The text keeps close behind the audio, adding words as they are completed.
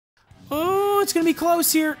it's gonna be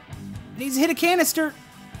close here. Needs to hit a canister.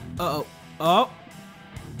 Uh-oh.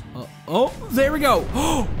 Oh, there we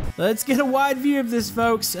go. Let's get a wide view of this,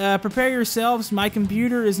 folks. Prepare yourselves. My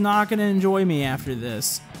computer is not gonna enjoy me after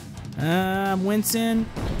this. I'm wincing.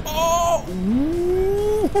 Oh!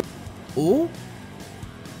 Ooh. Oh!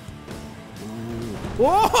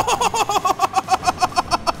 Whoa!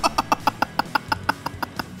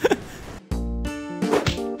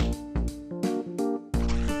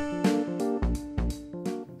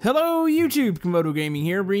 Hello YouTube, Camodo Gaming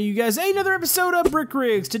here, bringing you guys another episode of Brick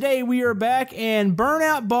Rigs. Today we are back and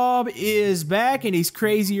Burnout Bob is back and he's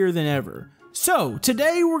crazier than ever. So,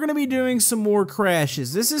 today we're going to be doing some more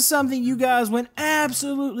crashes. This is something you guys went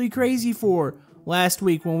absolutely crazy for last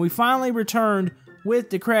week when we finally returned with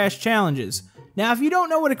the crash challenges. Now, if you don't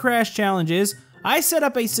know what a crash challenge is, I set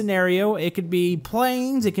up a scenario. It could be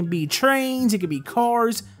planes, it can be trains, it could be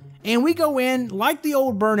cars, and we go in like the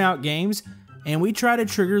old Burnout games and we try to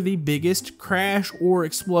trigger the biggest crash or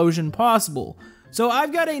explosion possible. So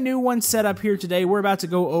I've got a new one set up here today. We're about to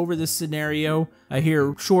go over this scenario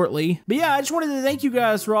here shortly. But yeah, I just wanted to thank you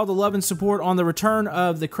guys for all the love and support on the return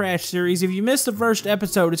of the Crash series. If you missed the first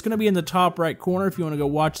episode, it's going to be in the top right corner if you want to go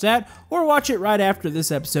watch that, or watch it right after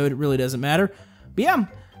this episode. It really doesn't matter. But yeah,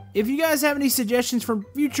 if you guys have any suggestions for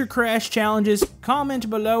future Crash challenges, comment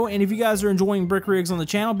below. And if you guys are enjoying Brick Rigs on the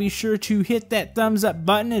channel, be sure to hit that thumbs up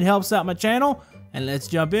button. It helps out my channel. And let's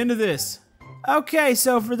jump into this. Okay,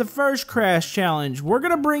 so for the first Crash challenge, we're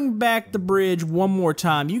going to bring back the bridge one more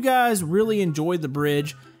time. You guys really enjoyed the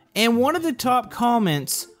bridge. And one of the top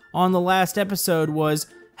comments on the last episode was,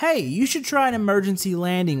 hey, you should try an emergency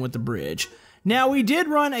landing with the bridge. Now, we did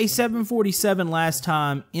run a 747 last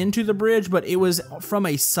time into the bridge, but it was from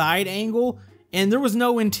a side angle, and there was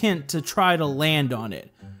no intent to try to land on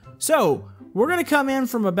it. So, we're going to come in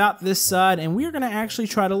from about this side, and we're going to actually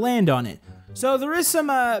try to land on it. So, there is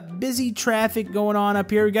some busy traffic going on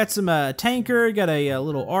up here. We got some tanker, got a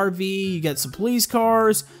little RV, you got some police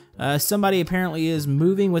cars. Somebody apparently is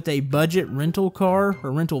moving with a budget rental car,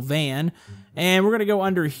 or rental van, and we're going to go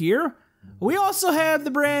under here. We also have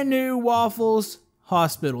the brand new Waffles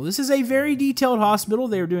Hospital. This is a very detailed hospital.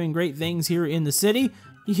 They're doing great things here in the city.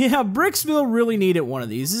 Yeah, Bricksville really needed one of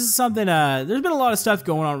these. This is something, there's been a lot of stuff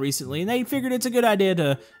going on recently, and they figured it's a good idea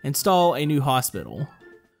to install a new hospital.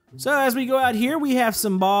 So as we go out here, we have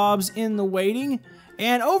some Bobs in the waiting.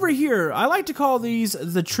 And over here, I like to call these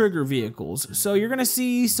the trigger vehicles. So you're going to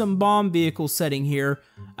see some bomb vehicles setting here.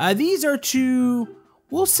 These are to,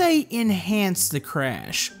 we'll say, enhance the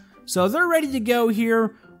crash. So they're ready to go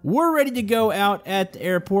here. We're ready to go out at the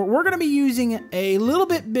airport. We're going to be using a little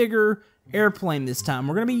bit bigger airplane this time.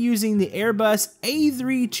 We're going to be using the AIRBUS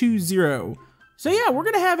A320. So yeah, we're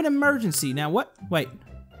going to have an emergency. Now what? Wait.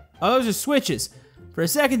 Oh, those are switches. For a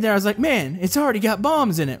second there, I was like, man, it's already got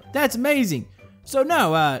bombs in it. That's amazing. So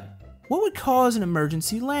no, what would cause an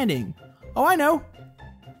emergency landing? Oh, I know.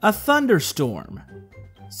 A thunderstorm.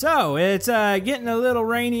 So, it's getting a little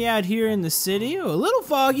rainy out here in the city. A little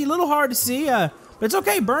foggy, a little hard to see. But it's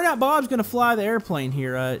okay. Burnout Bob's going to fly the airplane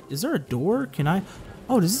here. Is there a door? Can I?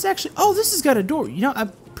 Oh, does this actually? Oh, this has got a door. You know,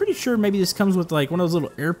 I'm pretty sure maybe this comes with like one of those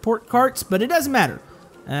little airport carts, but it doesn't matter.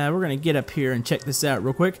 We're going to get up here and check this out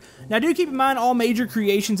real quick. Now, do keep in mind all major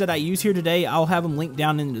creations that I use here today, I'll have them linked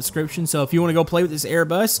down in the description. So, if you want to go play with this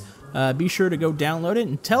AIRBUS, be sure to go download it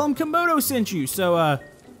and tell them Camodo sent you. So,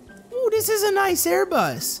 ooh, this is a nice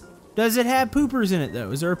AIRBUS. Does it have poopers in it,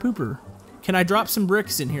 though? Is there a pooper? Can I drop some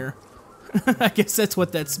bricks in here? I guess that's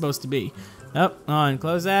what that's supposed to be. Oh, on,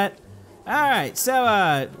 close that. Alright, so,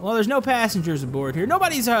 well, there's no passengers aboard here.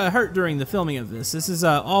 Nobody's hurt during the filming of this. This is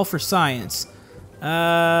all for science.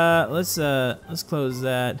 Let's close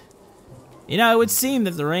that. You know, it would seem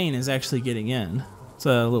that the rain is actually getting in. It's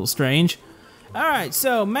a little strange. Alright,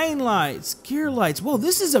 so, main lights, gear lights. Whoa,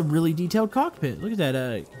 this is a really detailed cockpit. Look at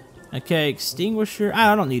that, okay, extinguisher.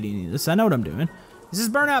 I don't need any of this. I know what I'm doing. This is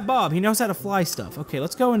Burnout Bob. He knows how to fly stuff. Okay,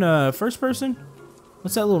 let's go into first person.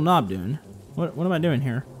 What's that little knob doing? What am I doing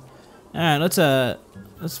here? Alright,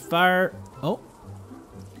 let's fire. Oh,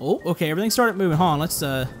 okay, everything started moving. Hold on, let's,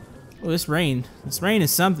 oh, this rain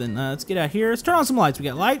is something. Let's get out here. Let's turn on some lights. We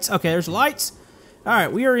got lights. Okay, there's lights.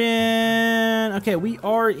 Alright, we are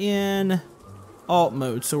in alt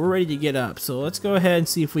mode, so we're ready to get up. So let's go ahead and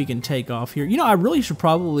see if we can take off here. You know, I really should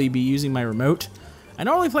probably be using my remote. I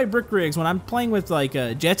normally play Brick Rigs when I'm playing with like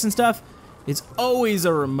jets and stuff. It's always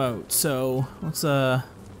a remote. So let's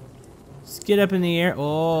get up in the air.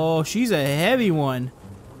 Oh, she's a heavy one.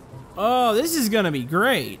 Oh, this is gonna be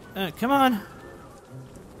great. Come on.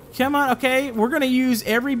 Come on. Okay, we're gonna use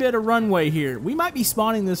every bit of runway here. We might be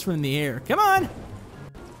spawning this from the air. Come on.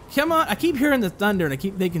 Come on. I keep hearing the thunder and I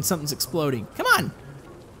keep thinking something's exploding. Come on.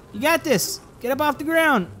 You got this. Get up off the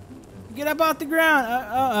ground. Get up off the ground.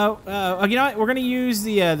 You know what? We're going to use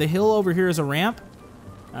the hill over here as a ramp.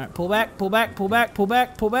 All right, pull back, pull back, pull back, pull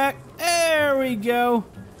back, pull back. There we go.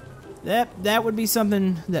 That would be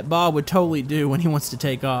something that Bob would totally do when he wants to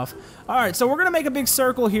take off. All right, so we're going to make a big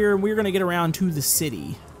circle here, and we're going to get around to the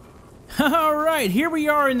city. All right, here we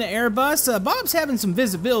are in the Airbus. Bob's having some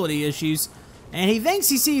visibility issues, and he thinks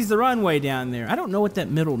he sees the runway down there. I don't know what that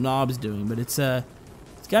middle knob's doing, but it's got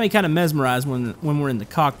me kind of mesmerized when we're in the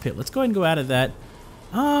cockpit. Let's go ahead and go out of that.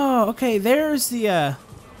 Oh, okay, there's the,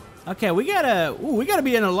 okay, we gotta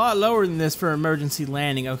be in a lot lower than this for emergency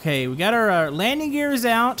landing. Okay, we got our landing gears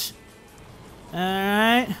out. All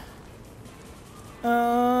right.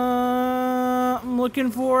 I'm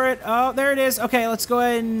looking for it. Oh, there it is. Okay, let's go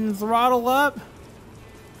ahead and throttle up.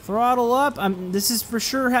 Throttle up. This is for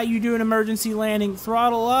sure how you do an emergency landing.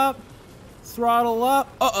 Throttle up. Throttle up.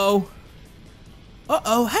 Uh-oh.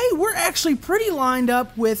 Uh-oh. Hey, we're actually pretty lined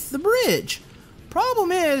up with the bridge.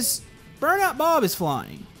 Problem is, Burnout Bob is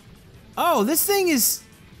flying. Oh, this is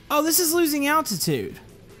losing altitude.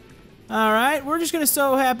 All right, we're just gonna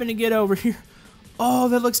so happen to get over here. Oh,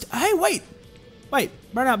 that looks, hey, wait,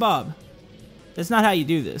 Burnout Bob. That's not how you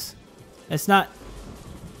do this.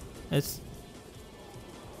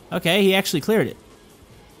 Okay, he actually cleared it.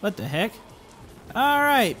 What the heck? All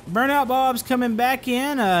right, Burnout Bob's coming back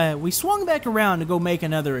in. We swung back around to go make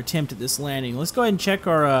another attempt at this landing. Let's go ahead and check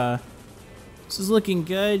our, this is looking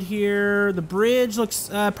good here. The bridge looks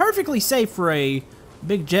perfectly safe for a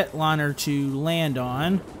big jetliner to land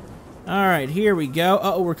on. All right, here we go.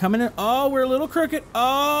 Uh-oh, we're coming in. Oh, we're a little crooked.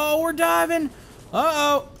 Oh, we're diving.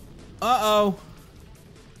 Uh-oh. Uh-oh.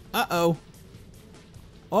 Uh-oh.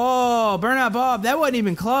 Oh, Burnout Bob, that wasn't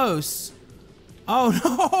even close. Oh,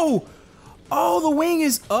 no. Oh, the wing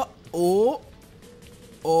is up. Oh.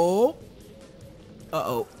 Oh.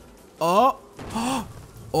 Uh-oh. Oh. Oh.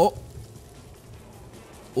 Oh.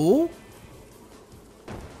 Oh.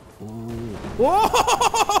 Oh.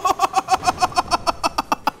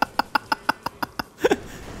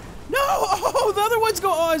 No! Oh, the other one's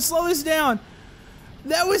going. Oh, slow this down.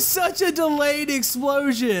 That was such a delayed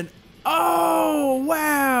explosion. Oh,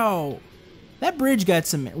 wow. That bridge got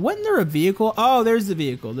some. Wasn't there a vehicle? Oh, there's the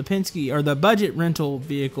vehicle. The Penske, or the budget rental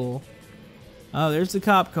vehicle. Oh, there's the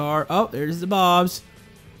cop car. Oh, there's the Bob's.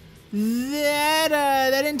 That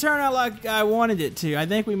didn't turn out like I wanted it to. I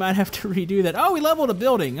think we might have to redo that. Oh, we leveled a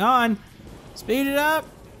building. On. Speed it up.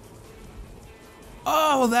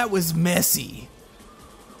 Oh, that was messy.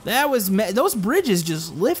 Those bridges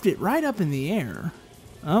just lifted right up in the air.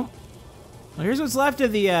 Oh. Well, here's what's left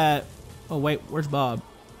of the, oh, wait, where's Bob?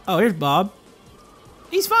 Oh, here's Bob.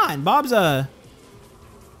 He's fine. Bob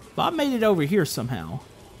made it over here somehow.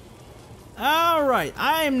 All right,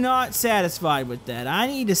 I am not satisfied with that. I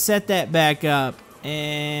need to set that back up.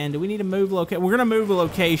 And do we need to move location? We're gonna move the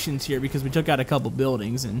locations here because we took out a couple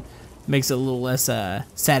buildings and it makes it a little less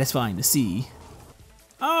satisfying to see.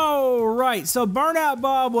 All right, so Burnout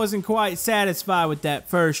Bob wasn't quite satisfied with that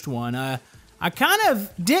first one. I kind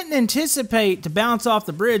of didn't anticipate to bounce off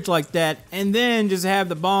the bridge like that and then just have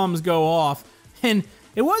the bombs go off. And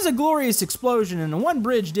it was a glorious explosion and the one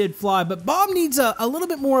bridge did fly, but Bob needs a little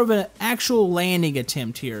bit more of an actual landing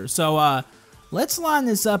attempt here. So let's line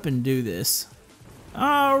this up and do this.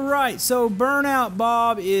 All right, so Burnout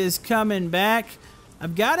Bob is coming back.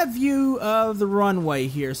 I've got a view of the runway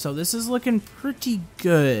here, so this is looking pretty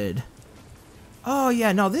good. Oh,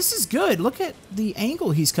 yeah, no, this is good. Look at the angle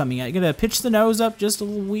he's coming at. You're going to pitch the nose up just a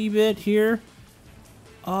wee bit here.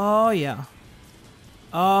 Oh, yeah.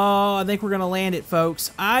 Oh, I think we're going to land it, folks.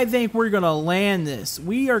 I think we're going to land this.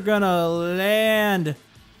 We are going to land.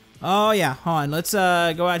 Oh, yeah, hold on. Let's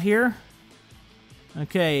go out here.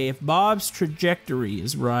 Okay, if Bob's trajectory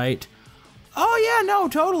is right. Oh, yeah, no,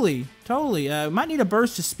 totally. Totally. Might need a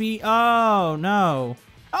burst of speed. Oh, no.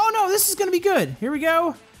 Oh, no, this is going to be good. Here we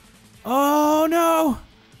go. Oh, no.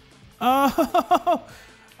 Oh,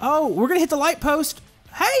 oh, we're going to hit the light post.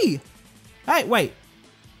 Hey. Hey, wait.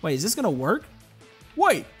 Wait, is this going to work?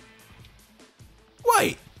 Wait.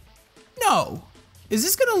 Wait. No. Is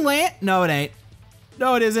this going to land? No, it ain't.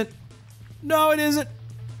 No, it isn't. No, it isn't.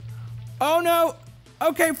 Oh, no.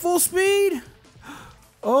 Okay, full speed.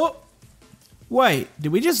 Oh. Wait,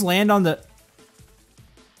 did we just land on the...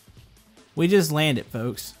 We just landed,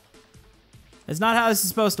 folks. That's not how this is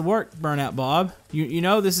supposed to work, Burnout Bob. You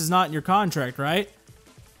know this is not in your contract, right?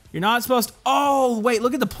 You're not supposed to... Oh, wait,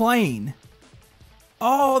 look at the plane.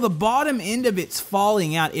 Oh, the bottom end of it's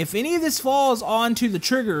falling out. If any of this falls onto the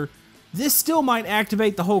trigger, this still might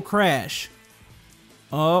activate the whole crash.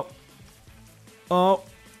 Oh. Oh.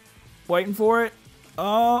 Waiting for it.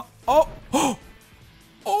 Oh.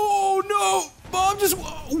 Oh no! Bob just,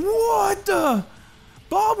 what the?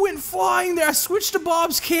 Bob went flying there. I switched to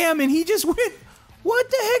Bob's cam and he just went, what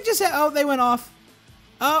the heck just happened? Oh, they went off.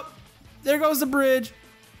 Oh, there goes the bridge.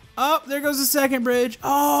 Oh, there goes the second bridge.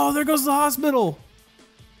 Oh, there goes the hospital.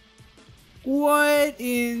 What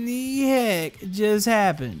in the heck just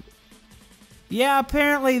happened? Yeah,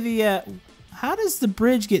 apparently the, how does the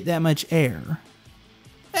bridge get that much air?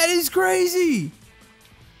 That is crazy.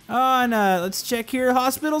 Oh, and let's check here.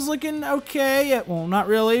 Hospital's looking okay. Well, not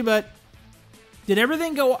really, but did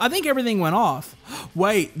everything go? I think everything went off.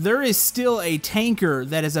 Wait, there is still a tanker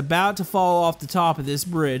that is about to fall off the top of this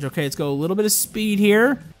bridge. Okay, let's go a little bit of speed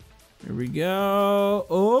here. Here we go.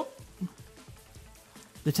 Oh,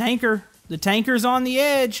 the tanker's on the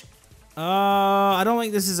edge. I don't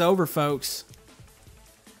think this is over, folks.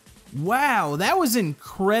 Wow, that was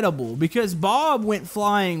incredible because Bob went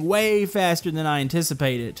flying way faster than I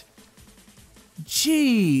anticipated.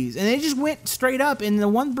 Jeez, and they just went straight up, and the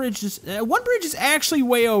one bridge is actually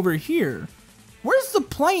way over here. Where's the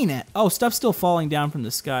plane at? Oh, stuff's still falling down from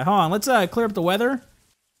the sky. Hold on, let's clear up the weather.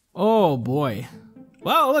 Oh boy.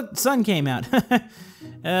 Well, look, the sun came out.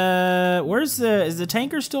 Is the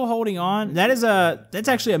tanker still holding on? That's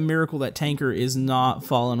actually a miracle that tanker is not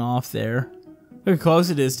falling off there. Look how close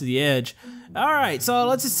it is to the edge. All right, so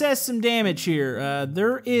let's assess some damage here.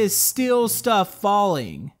 There is still stuff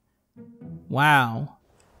falling. Wow.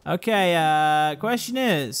 Okay, question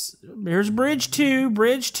is, here's Bridge 2.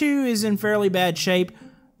 Bridge 2 is in fairly bad shape.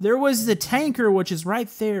 There was the tanker, which is right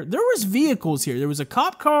there. There was vehicles here. There was a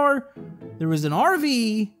cop car. There was an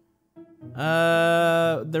RV.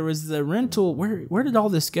 There was the rental. Where did all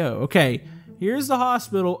this go? Okay. Here's the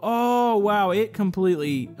hospital. Oh, wow, it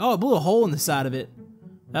completely... Oh, it blew a hole in the side of it.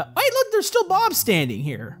 Wait, look, there's still Bob standing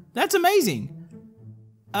here. That's amazing.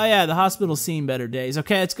 Oh, yeah, the hospital's seen better days.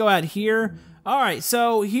 Okay, let's go out here. All right,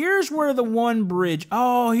 so here's where the one bridge...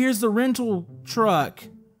 Oh, here's the rental truck.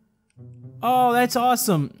 Oh, that's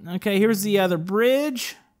awesome. Okay, here's the other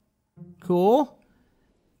bridge. Cool.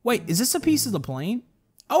 Wait, is this a piece of the plane?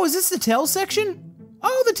 Oh, is this the tail section?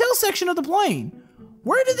 Oh, the tail section of the plane.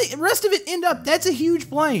 Where did the rest of it end up? That's a huge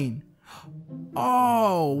plane.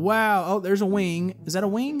 Oh, wow. Oh, there's a wing. Is that a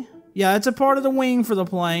wing? Yeah, it's a part of the wing for the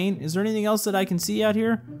plane. Is there anything else that I can see out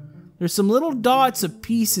here? There's some little dots of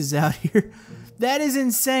pieces out here. That is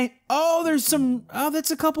insane. Oh, there's some... Oh, that's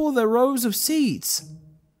a couple of the rows of seats.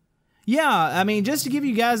 Yeah, I mean, just to give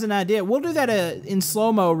you guys an idea, we'll do that in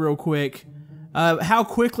slow-mo real quick. How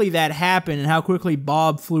quickly that happened and how quickly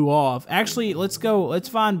Bob flew off. Actually, let's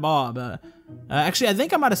find Bob. Actually, I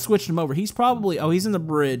think I might have switched him over. He's probably... Oh, he's in the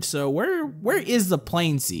bridge. So where is the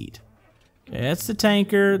plane seat? Okay, that's the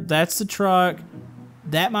tanker. That's the truck.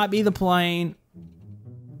 That might be the plane.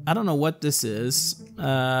 I don't know what this is.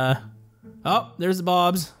 Oh, there's the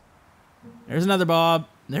Bobs. There's another Bob.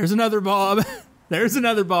 There's another Bob. There's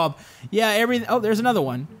another Bob. Yeah, oh, there's another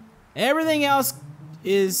one. Everything else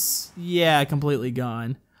is, yeah, completely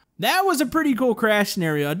gone. That was a pretty cool crash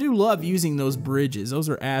scenario. I do love using those bridges. Those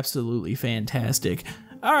are absolutely fantastic.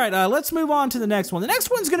 All right, let's move on to the next one. The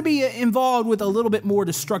next one's gonna be involved with a little bit more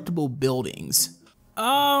destructible buildings.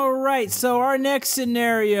 All right, so our next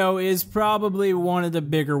scenario is probably one of the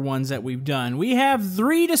bigger ones that we've done. We have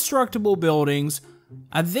 3 destructible buildings.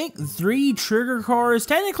 I think 3 trigger cars.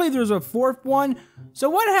 Technically, there's a 4th one. So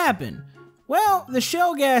what happened? Well, the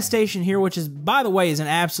Shell gas station here, which is, by the way, is an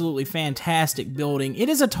absolutely fantastic building. It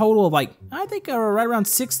is a total of, like, I think right around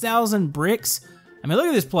 6,000 bricks. I mean, look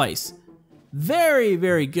at this place. Very,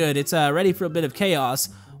 very good. It's ready for a bit of chaos.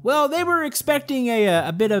 Well, they were expecting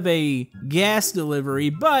a bit of a gas delivery,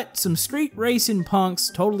 but some street racing punks,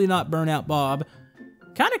 totally not Burnout Bob,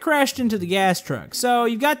 kind of crashed into the gas truck. So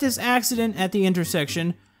you've got this accident at the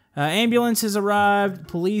intersection. Ambulance has arrived.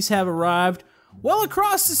 Police have arrived. Well,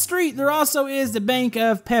 across the street, there also is the Bank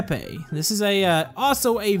of Pepe. This is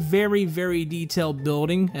also a very, very detailed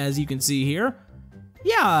building, as you can see here.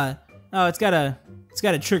 Yeah, oh, it's got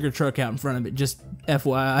a trigger truck out in front of it, just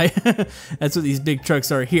FYI. That's what these big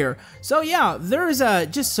trucks are here. So yeah, there's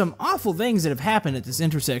just some awful things that have happened at this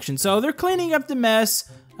intersection. So they're cleaning up the mess,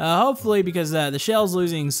 hopefully because the Shell's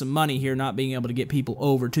losing some money here, not being able to get people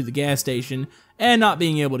over to the gas station and not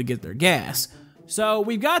being able to get their gas. So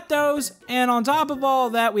we've got those, and on top of all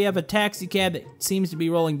of that, we have a taxi cab that seems to be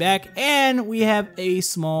rolling back, and we have a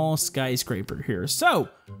small skyscraper here. So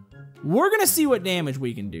we're gonna see what damage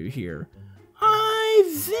we can do here.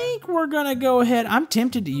 I think we're gonna go ahead. I'm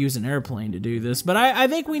tempted to use an airplane to do this, but I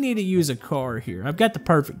think we need to use a car here. I've got the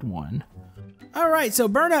perfect one. Alright, so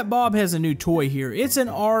Burnout Bob has a new toy here. It's an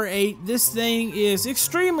R8. This thing is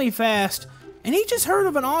extremely fast, and he just heard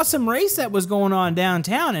of an awesome race that was going on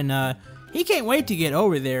downtown, and he can't wait to get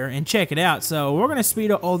over there and check it out. So we're gonna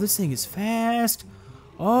speed up. Oh, this thing is fast.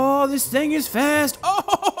 Oh, this thing is fast.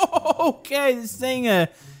 Oh, okay, this thing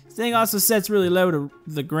also sets really low to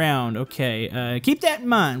the ground. Okay, keep that in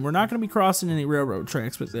mind. We're not gonna be crossing any railroad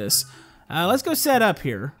tracks with this. Let's go set up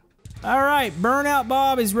here. Alright, Burnout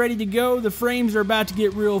Bob is ready to go. The frames are about to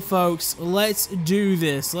get real, folks. Let's do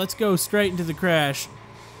this. Let's go straight into the crash.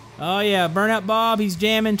 Oh yeah, Burnout Bob, he's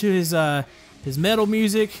jamming to his metal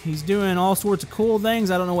music. He's doing all sorts of cool things.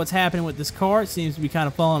 I don't know what's happening with this car. It seems to be kind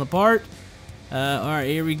of falling apart. Alright,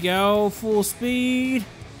 here we go. Full speed.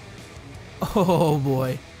 Oh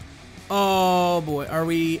boy. Oh boy. Are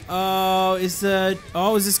we... Oh, is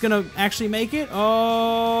this gonna actually make it?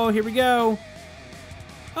 Oh, here we go.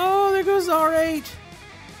 Oh, there goes R8.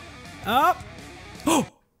 Up. Oh!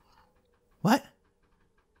 What?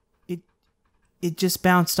 It just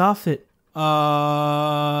bounced off it.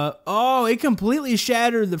 Oh, it completely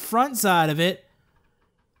shattered the front side of it.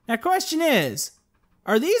 Now, question is,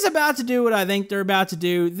 are these about to do what I think they're about to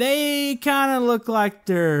do? They kind of look like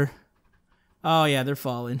they're... Oh, yeah, they're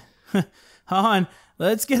falling. Hold on.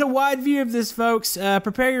 Let's get a wide view of this, folks.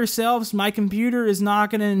 Prepare yourselves. My computer is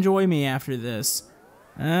not going to enjoy me after this.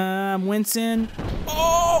 I'm wincing.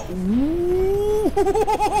 Oh! Ooh,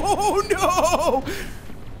 no!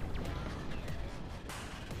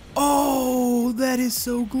 Oh, that is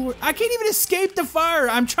so glorious. I can't even escape the fire.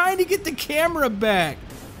 I'm trying to get the camera back.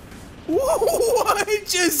 What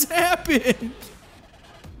just happened?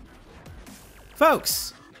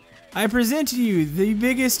 Folks, I present to you the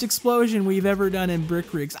biggest explosion we've ever done in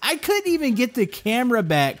Brick Rigs. I couldn't even get the camera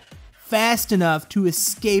back fast enough to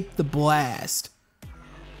escape the blast.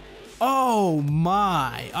 Oh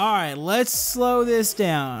my. Alright, let's slow this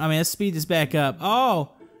down. I mean, let's speed this back up. Oh,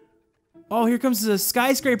 here comes the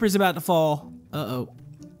skyscraper's about to fall. Uh-oh.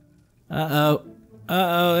 Uh-oh.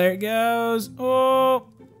 Uh-oh, there it goes. Oh,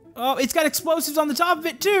 it's got explosives on the top of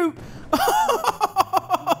it too.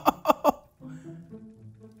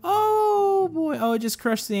 Oh boy. Oh, it just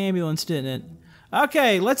crushed the ambulance, didn't it?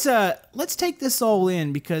 Okay, let's take this all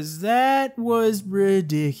in because that was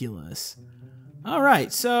ridiculous. All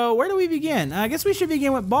right, so where do we begin? I guess we should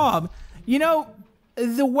begin with Bob. You know,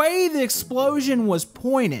 the way the explosion was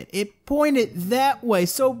pointed, it pointed that way.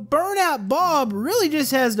 So Burnout Bob really just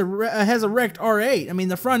has a wrecked R8. I mean,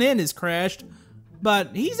 the front end is crashed,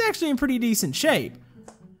 but he's actually in pretty decent shape.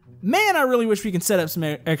 Man, I really wish we could set up some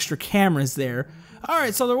extra cameras there. All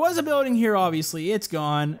right, so there was a building here, obviously. It's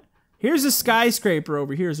gone. Here's a skyscraper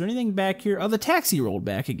over here. Is there anything back here? Oh, the taxi rolled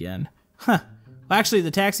back again. Huh. Actually,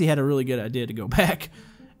 the taxi had a really good idea to go back.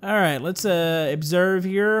 All right, let's observe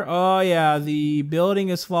here. Oh, yeah, the building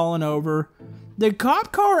is falling over. The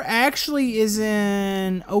cop car actually is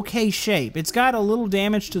in okay shape. It's got a little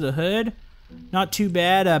damage to the hood. Not too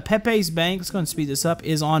bad. Pepe's bank, let's go and speed this up,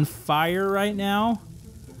 is on fire right now.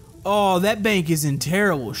 Oh, that bank is in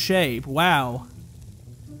terrible shape. Wow.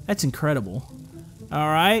 That's incredible. All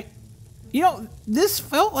right. You know, this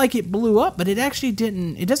felt like it blew up, but it actually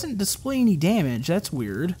didn't. It doesn't display any damage. That's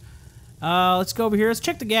weird. Let's go over here. Let's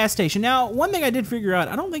check the gas station. Now, one thing I did figure out,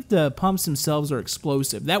 I don't think the pumps themselves are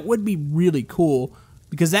explosive. That would be really cool,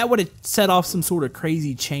 because that would have set off some sort of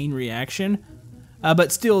crazy chain reaction.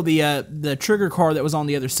 But still, the trigger car that was on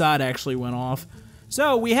the other side actually went off.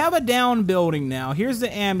 So, we have a down building now. Here's the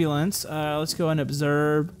ambulance. Let's go and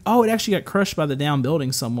observe. Oh, it actually got crushed by the down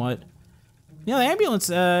building somewhat. You know, the ambulance,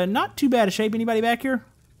 not too bad a shape. Anybody back here?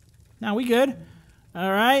 No, we good.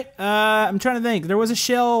 All right. I'm trying to think. There was a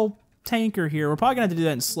shell tanker here. We're probably going to have to do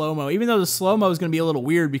that in slow-mo, even though the slow-mo is going to be a little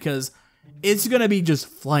weird because it's going to be just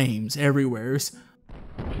flames everywhere.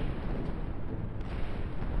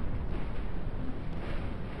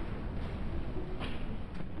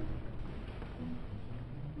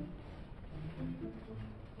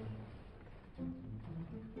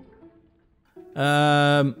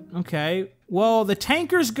 Okay. Well, the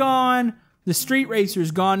tanker's gone. The street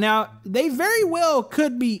racer's gone. Now, they very well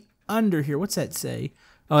could be under here. What's that say?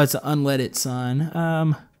 Oh, it's an unleaded sign.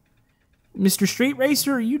 Mr. Street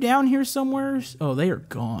Racer, are you down here somewhere? Oh, they are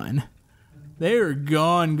gone. They are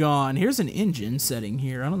gone. Here's an engine setting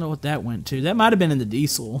here. I don't know what that went to. That might have been in the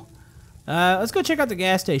diesel. Let's go check out the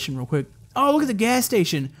gas station real quick. Oh, look at the gas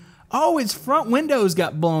station. Oh, its front windows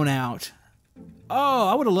got blown out. Oh,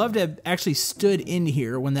 I would have loved to have actually stood in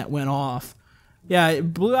here when that went off. Yeah,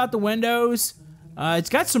 it blew out the windows. It's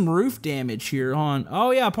got some roof damage here on.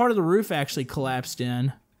 Oh yeah, part of the roof actually collapsed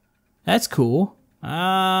in. That's cool.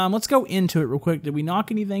 Let's go into it real quick. Did we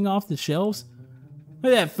knock anything off the shelves?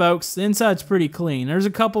 Look at that, folks. The inside's pretty clean. There's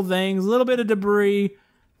a couple things, a little bit of debris,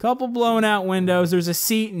 couple blown out windows. There's a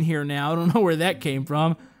seat in here now. I don't know where that came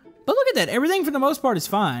from. But look at that. Everything for the most part is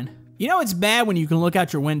fine. You know it's bad when you can look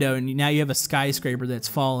out your window and now you have a skyscraper that's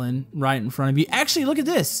fallen right in front of you. Actually, look at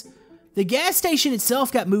this. The gas station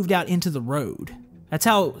itself got moved out into the road. That's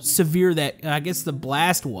how severe that, I guess, the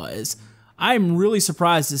blast was. I'm really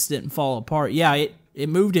surprised this didn't fall apart. Yeah, it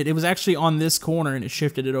moved it. It was actually on this corner and it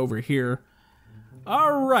shifted it over here.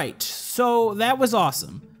 All right, so that was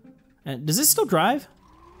awesome. Does this still drive?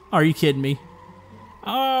 Are you kidding me?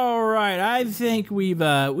 All right, I think we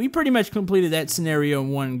pretty much completed that scenario in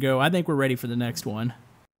one go. I think we're ready for the next one.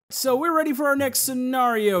 So we're ready for our next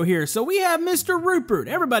scenario here. So we have Mr. Rupert.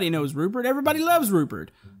 Everybody knows Rupert. Everybody loves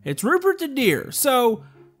Rupert. It's Rupert the deer. So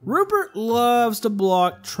Rupert loves to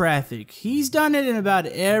block traffic. He's done it in about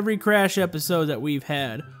every crash episode that we've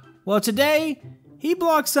had. Well, today he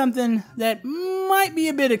blocked something that might be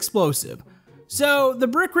a bit explosive. So the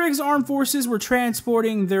Brick Rigs Armed Forces were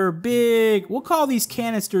transporting their big, we'll call these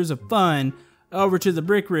canisters of fun, over to the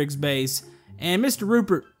Brick Rigs base, and Mr.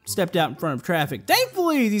 Rupert stepped out in front of traffic.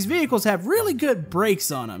 Thankfully, these vehicles have really good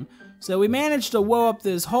brakes on them, so we managed to woe up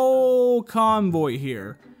this whole convoy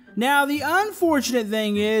here. Now, the unfortunate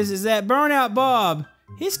thing is that Burnout Bob,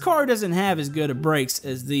 his car doesn't have as good of brakes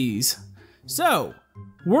as these. So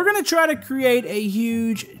we're going to try to create a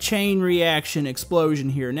huge chain reaction explosion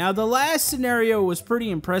here. Now, the last scenario was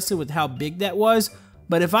pretty impressive with how big that was,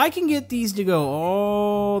 but if I can get these to go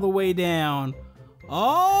all the way down,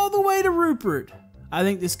 all the way to Rupert, I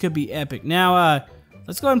think this could be epic. Now,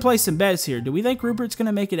 let's go ahead and place some bets here. Do we think Rupert's going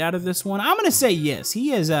to make it out of this one? I'm going to say yes. He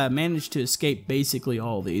has managed to escape basically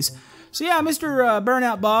all these. So yeah, Mr.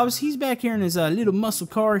 Burnout Bob's, he's back here in his little muscle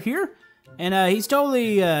car here, and he's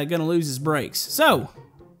totally going to lose his brakes. So,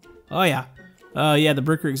 oh yeah. Yeah, the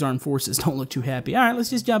Brick Rigs Armed Forces don't look too happy. All right, let's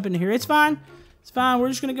just jump into here. It's fine. It's fine. We're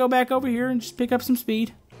just going to go back over here and just pick up some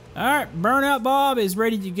speed. All right, Burnout Bob is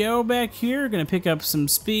ready to go back here. Going to pick up some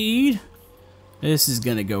speed. This is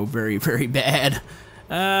going to go very, very bad.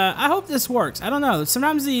 I hope this works. I don't know.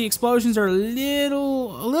 Sometimes the explosions are a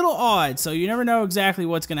little odd, so you never know exactly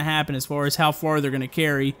what's going to happen as far as how far they're going to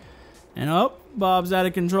carry. And oh, Bob's out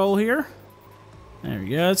of control here. There we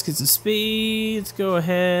go. Let's get some speed. Let's go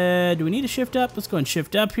ahead. Do we need to shift up? Let's go and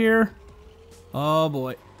shift up here. Oh,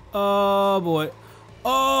 boy. Oh, boy.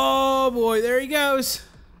 Oh, boy. There he goes.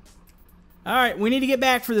 All right. We need to get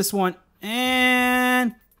back for this one.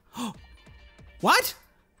 And what?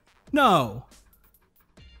 No.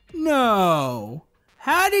 No.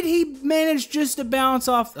 How did he manage just to bounce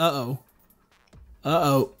off? Uh-oh.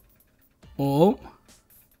 Uh-oh. Oh.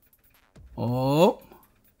 Oh.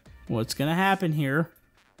 What's gonna happen here?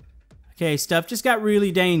 Okay, stuff just got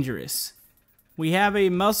really dangerous. We have a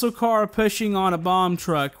muscle car pushing on a bomb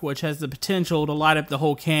truck, which has the potential to light up the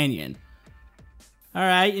whole canyon.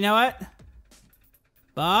 Alright, you know what?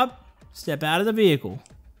 Bob, step out of the vehicle.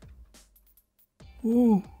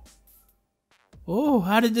 Ooh. Oh,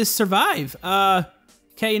 how did this survive?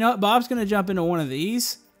 Okay, you know what? Bob's gonna jump into one of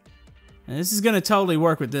these. And this is gonna totally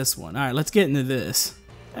work with this one. Alright, let's get into this.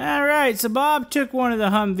 Alright, so Bob took one of the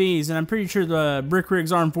Humvees, and I'm pretty sure the Brick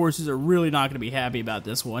Rigs Armed Forces are really not gonna be happy about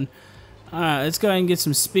this one. Alright, let's go ahead and get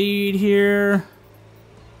some speed here.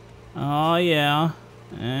 Oh, yeah.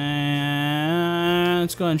 And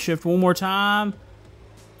let's go ahead and shift one more time.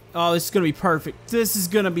 Oh, this is gonna be perfect. This is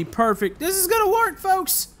gonna be perfect. This is gonna work,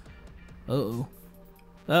 folks! Uh-oh.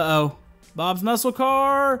 Uh-oh. Bob's muscle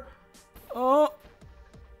car. Oh.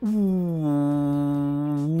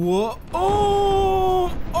 Whoa.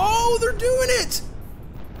 Oh. Oh, they're doing it.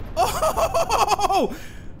 Oh.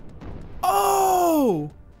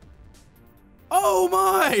 Oh. Oh,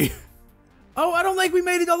 my. Oh, I don't think we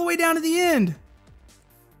made it all the way down to the end.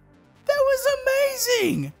 That was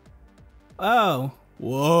amazing. Oh.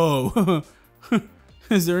 Whoa.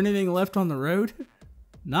 Is there anything left on the road?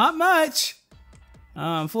 Not much.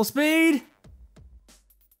 Full speed.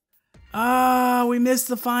 Ah, we missed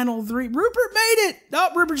the final three. Rupert made it. Oh,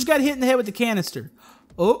 Rupert just got hit in the head with the canister.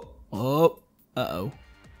 Oh, oh, uh-oh.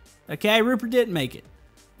 Okay, Rupert didn't make it.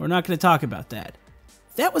 We're not going to talk about that.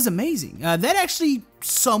 That was amazing. That actually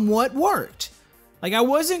somewhat worked. Like, I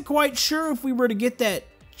wasn't quite sure if we were to get that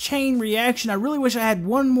chain reaction. I really wish I had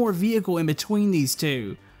one more vehicle in between these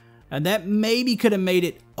two. That maybe could have made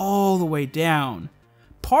it all the way down.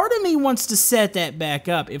 Part of me wants to set that back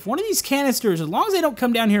up. If one of these canisters, as long as they don't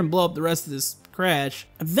come down here and blow up the rest of this crash,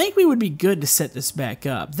 I think we would be good to set this back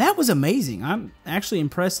up. That was amazing. I'm actually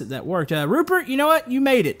impressed that that worked. Rupert, you know what? You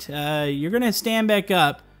made it. You're going to stand back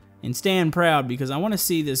up and stand proud because I want to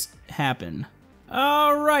see this happen.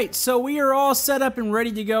 Alright, so we are all set up and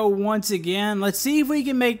ready to go once again. Let's see if we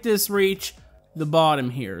can make this reach the bottom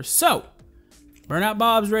here. So, Burnout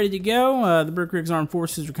Bob's ready to go. The Brick Rigs Armed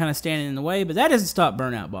Forces are kind of standing in the way, but that doesn't stop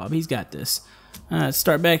Burnout Bob. He's got this. Let's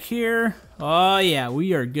start back here. Oh yeah,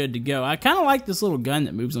 we are good to go. I kind of like this little gun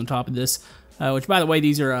that moves on top of this, which by the way,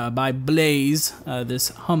 these are by Blaze,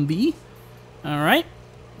 this Humvee. Alright,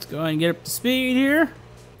 let's go ahead and get up to speed here.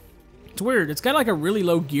 It's weird, it's got like a really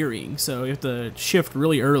low gearing, so you have to shift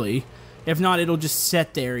really early. If not, it'll just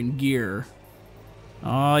sit there in gear.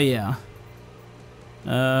 Oh yeah.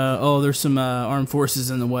 Oh, there's some armed forces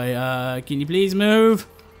in the way. Can you please move?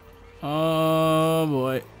 Oh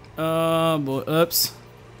boy. Oh boy. Oops.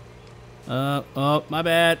 Oh, my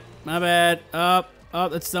bad. My bad. Oh,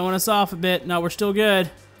 that's throwing us off a bit. No, we're still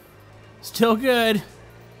good. Still good.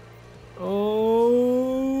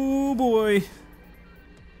 Oh boy.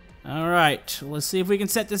 Alright, let's see if we can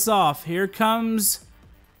set this off. Here comes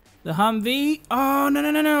the Humvee. Oh,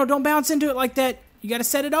 no. Don't bounce into it like that. You gotta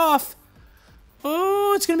set it off.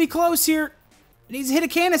 Oh, it's gonna be close here. It needs to hit a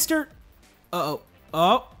canister.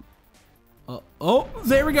 Uh-oh. Oh,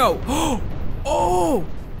 there we go. Oh,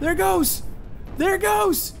 there it goes. There it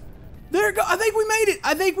goes. There it goes. I think we made it.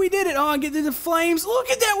 I think we did it. Oh, get to the flames. Look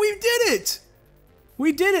at that. We did it.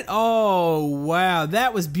 We did it. Oh, wow.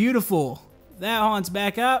 That was beautiful. That haunts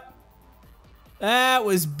back up. That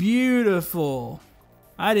was beautiful.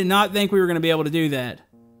 I did not think we were going to be able to do that.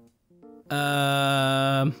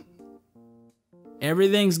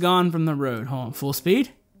 Everything's gone from the road. Hold on. Full speed?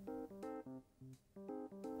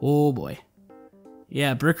 Oh, boy.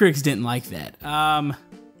 Yeah, Brick Rigs didn't like that. Well,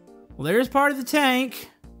 there's part of the tank.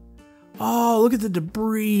 Oh, look at the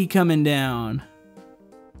debris coming down.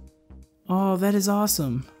 Oh, that is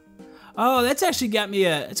awesome. Oh, that's actually got me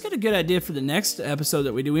it's got a good idea for the next episode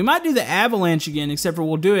that we do. We might do the avalanche again, except for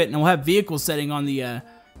we'll do it and we'll have vehicles setting on the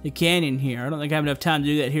canyon here. I don't think I have enough time to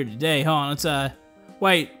do that here today. Hold on, let's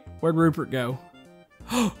wait. Where'd Rupert go?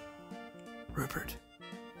 Rupert.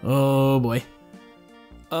 Oh boy.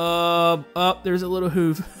 There's a little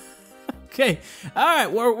hoof. Okay.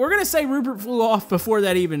 Alright, we're gonna say Rupert flew off before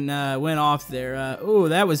that even went off there. Oh,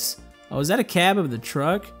 is that a cab of the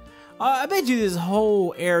truck? I bet you this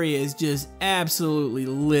whole area is just absolutely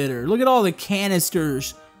littered. Look at all the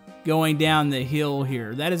canisters going down the hill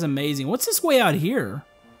here. That is amazing. What's this way out here?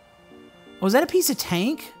 Oh, is that a piece of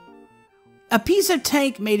tank? A piece of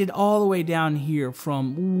tank made it all the way down here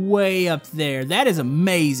from way up there. That is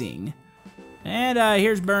amazing. And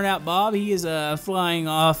here's Burnout Bob. He is flying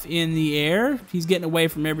off in the air. He's getting away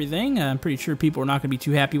from everything. I'm pretty sure people are not going to be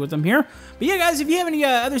too happy with him here. But yeah, guys, if you have any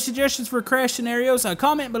other suggestions for crash scenarios,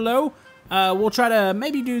 comment below. We'll try to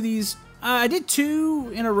maybe do these. I did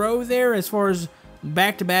 2 in a row there as far as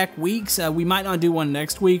back-to-back weeks. We might not do one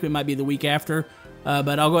next week. It might be the week after.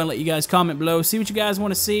 But I'll go ahead and let you guys comment below. See what you guys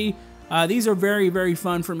want to see. These are very, very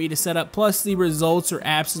fun for me to set up. Plus, the results are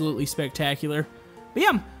absolutely spectacular. But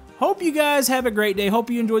yeah. Hope you guys have a great day.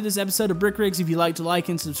 Hope you enjoyed this episode of Brick Rigs. If you'd like to like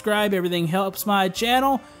and subscribe, everything helps my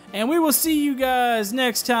channel. And we will see you guys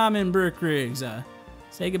next time in Brick Rigs.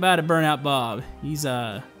 Say goodbye to Burnout Bob. He's,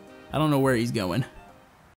 I don't know where he's going.